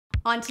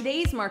On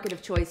today's Market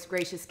of Choice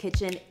Gracious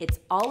Kitchen, it's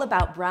all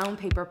about brown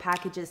paper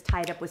packages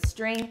tied up with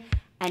string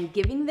and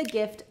giving the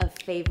gift of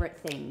favorite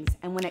things.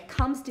 And when it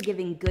comes to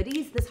giving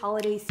goodies this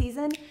holiday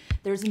season,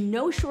 there's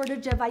no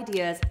shortage of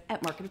ideas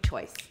at Market of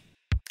Choice.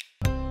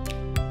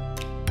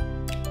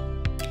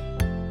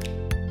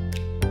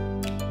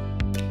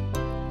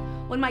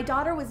 When my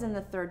daughter was in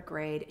the 3rd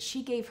grade,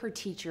 she gave her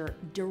teacher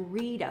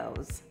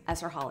Doritos as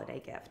her holiday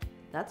gift.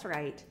 That's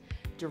right,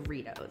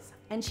 Doritos.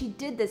 And she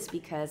did this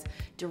because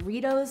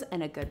Doritos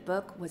and a good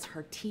book was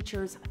her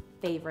teacher's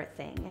favorite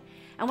thing.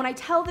 And when I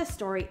tell this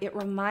story, it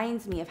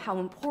reminds me of how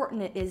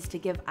important it is to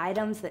give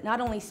items that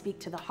not only speak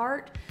to the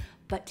heart,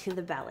 but to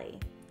the belly.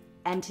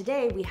 And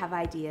today we have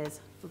ideas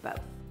for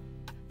both.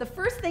 The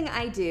first thing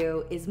I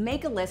do is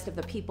make a list of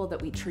the people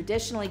that we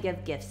traditionally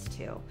give gifts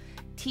to.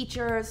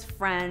 Teachers,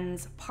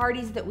 friends,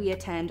 parties that we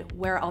attend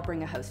where I'll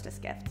bring a hostess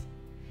gift.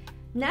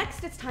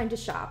 Next, it's time to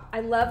shop.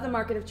 I love the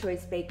Market of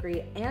Choice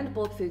bakery and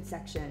bulk food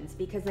sections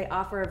because they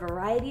offer a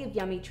variety of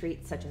yummy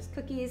treats such as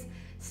cookies,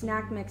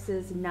 snack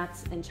mixes,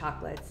 nuts, and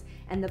chocolates.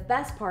 And the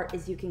best part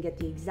is you can get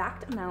the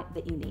exact amount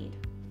that you need.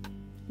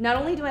 Not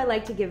only do I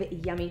like to give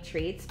yummy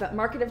treats, but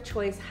Market of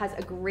Choice has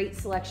a great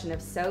selection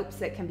of soaps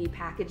that can be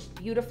packaged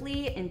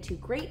beautifully into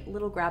great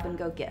little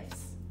grab-and-go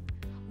gifts.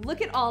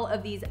 Look at all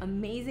of these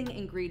amazing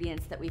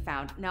ingredients that we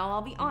found. Now,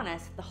 I'll be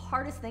honest, the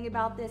hardest thing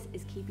about this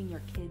is keeping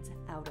your kids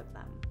out of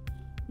them.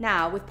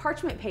 Now, with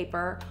parchment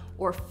paper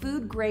or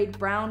food-grade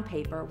brown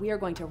paper, we are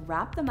going to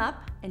wrap them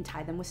up and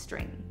tie them with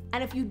string.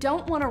 And if you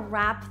don't want to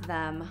wrap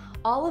them,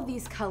 all of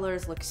these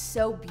colors look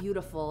so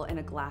beautiful in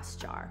a glass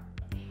jar.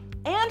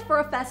 And for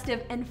a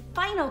festive and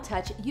final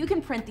touch, you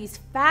can print these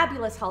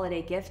fabulous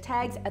holiday gift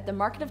tags at the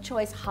Market of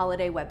Choice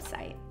holiday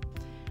website.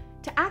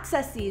 To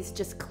access these,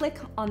 just click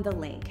on the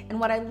link. And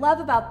what I love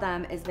about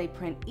them is they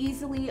print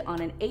easily on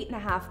an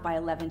 8.5 by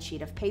 11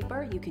 sheet of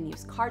paper. You can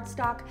use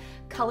cardstock,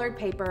 colored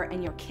paper,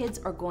 and your kids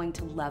are going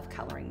to love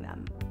coloring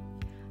them.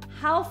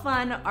 How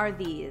fun are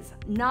these?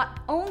 Not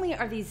only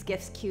are these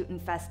gifts cute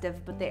and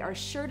festive, but they are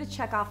sure to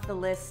check off the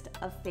list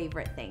of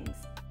favorite things.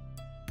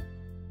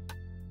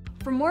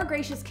 For more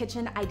Gracious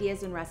Kitchen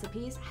ideas and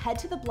recipes, head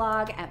to the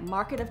blog at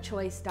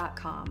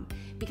marketofchoice.com.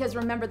 Because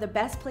remember, the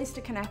best place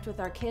to connect with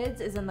our kids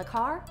is in the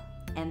car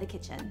and the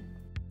kitchen.